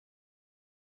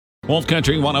Wolf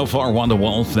Country 104.1 The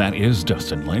Wolf, that is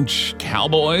Dustin Lynch.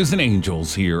 Cowboys and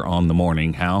Angels here on the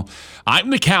morning, Hal. I'm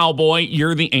the cowboy,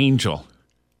 you're the angel.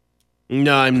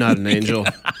 No, I'm not an angel.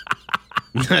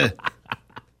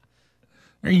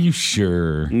 Are you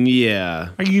sure? Yeah.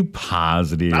 Are you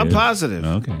positive? I'm positive.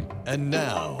 Okay. And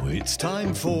now it's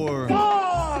time for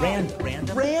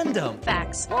Random.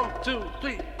 Facts. 1, 2,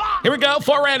 3, 4. Here we go,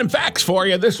 4 random facts for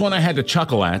you. This one I had to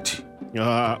chuckle at.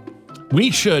 We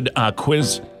should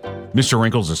quiz Mr.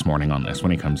 Wrinkles this morning on this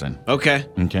when he comes in. Okay.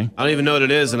 Okay. I don't even know what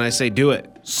it is, and I say do it.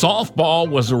 Softball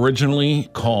was originally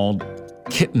called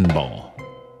kitten ball.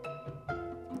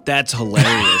 That's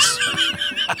hilarious.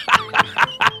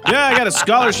 Yeah, I got a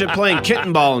scholarship playing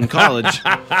kitten ball in college.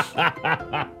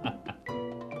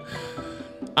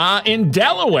 In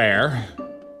Delaware,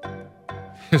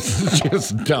 this is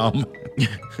just dumb.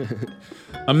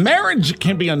 A marriage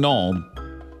can be annulled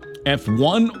if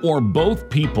one or both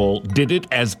people did it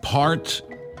as part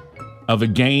of a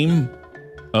game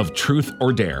of truth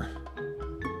or dare.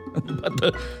 But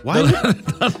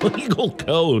the legal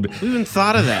code, Who even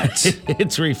thought of that?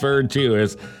 it's referred to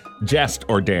as jest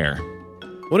or dare.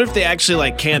 What if they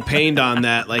actually campaigned on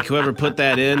that? Like whoever put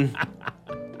that in?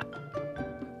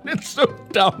 It's so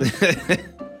dumb.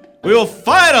 We will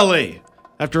finally,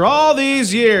 after all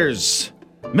these years,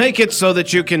 make it so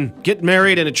that you can get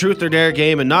married in a truth or dare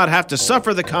game and not have to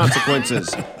suffer the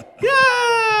consequences.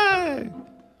 Yay!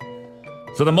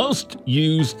 So the most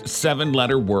used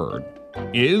 7-letter word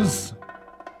is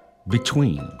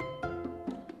between.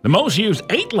 The most used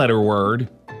 8-letter word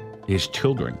is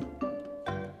children.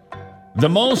 The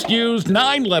most used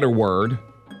 9-letter word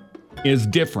is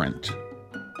different.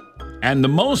 And the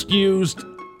most used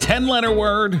 10-letter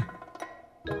word,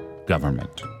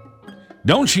 government.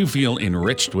 Don't you feel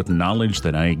enriched with knowledge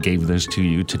that I gave this to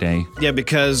you today? Yeah,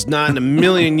 because not in a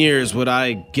million years would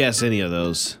I guess any of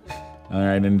those. All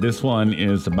right, and this one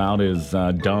is about as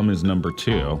dumb as number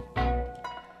 2.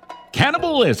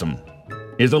 Cannibalism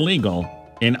is illegal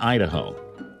in Idaho.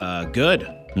 Good.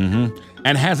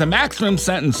 And has a maximum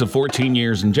sentence of 14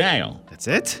 years in jail. That's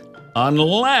it?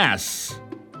 Unless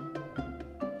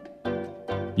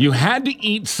you had to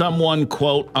eat someone,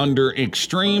 quote, under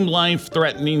extreme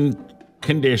life-threatening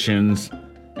conditions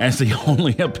as the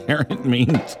only apparent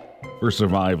means for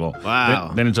survival.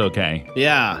 Wow. Then it's okay.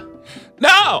 Yeah.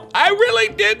 No, I really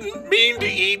didn't mean to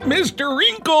eat Mr.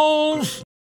 Wrinkles.